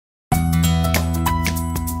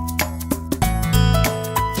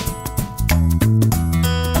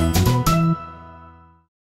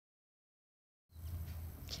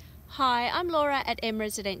Hi, I'm Laura at M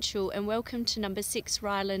Residential and welcome to number 6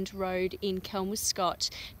 Ryland Road in Kelmscott.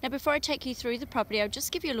 Now before I take you through the property, I'll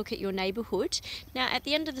just give you a look at your neighbourhood. Now at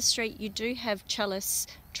the end of the street you do have Chalice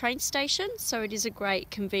train station, so it is a great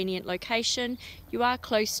convenient location. You are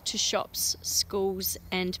close to shops, schools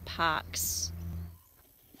and parks.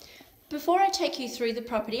 Before I take you through the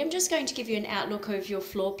property, I'm just going to give you an outlook of your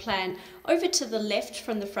floor plan. Over to the left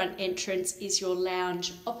from the front entrance is your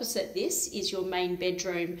lounge. Opposite this is your main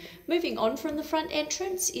bedroom. Moving on from the front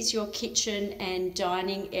entrance is your kitchen and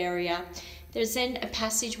dining area. There's then a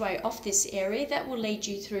passageway off this area that will lead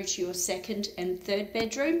you through to your second and third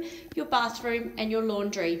bedroom, your bathroom and your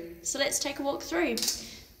laundry. So let's take a walk through.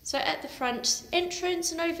 So at the front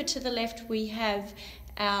entrance and over to the left we have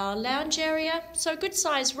our lounge area, so a good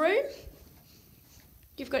size room.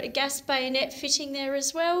 You've got a gas bayonet fitting there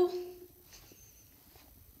as well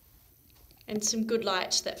and some good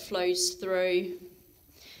light that flows through.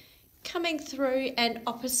 Coming through and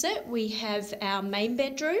opposite we have our main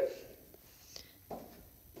bedroom.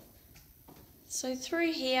 So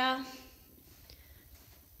through here,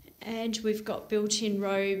 and we've got built-in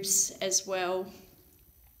robes as well.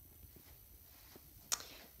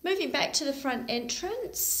 Moving back to the front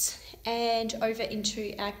entrance and over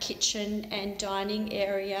into our kitchen and dining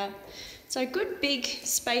area. So a good big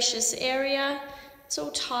spacious area, it's all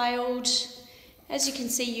tiled. As you can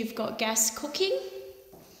see you've got gas cooking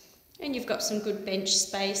and you've got some good bench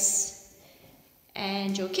space,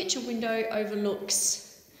 and your kitchen window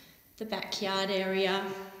overlooks the backyard area.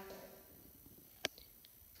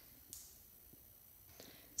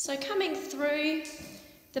 So coming through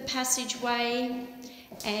the passageway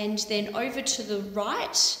and then over to the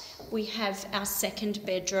right we have our second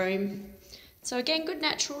bedroom. So again, good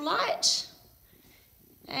natural light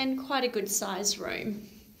and quite a good size room.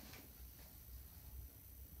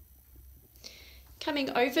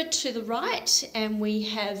 Coming over to the right and we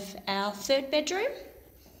have our third bedroom.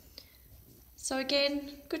 So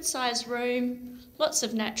again, good size room, lots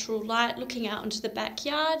of natural light looking out onto the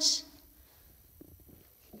backyard.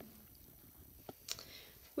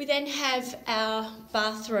 We then have our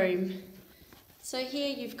bathroom. So here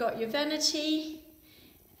you've got your vanity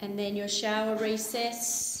and then your shower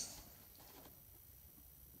recess.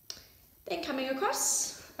 Then coming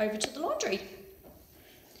across over to the laundry.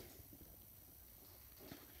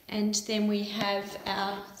 And then we have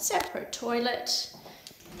our separate toilet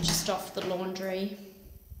just off the laundry.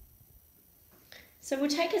 So we'll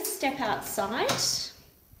take a step outside.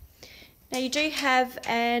 Now you do have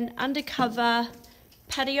an undercover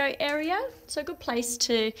patio area, so a good place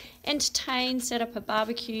to entertain, set up a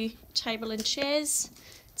barbecue table and chairs.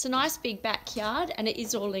 It's a nice big backyard and it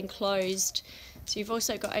is all enclosed. So you've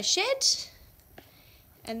also got a shed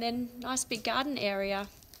and then nice big garden area.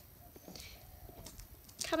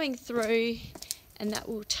 Coming through, and that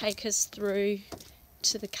will take us through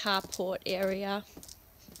to the carport area.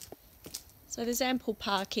 So there's ample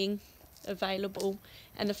parking available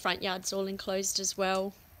and the front yard's all enclosed as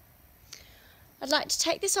well. I'd like to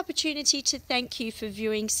take this opportunity to thank you for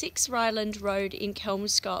viewing 6 Ryland Road in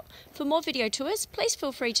Kelmscott. For more video tours, please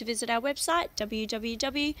feel free to visit our website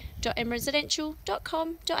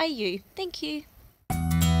www.mresidential.com.au. Thank you.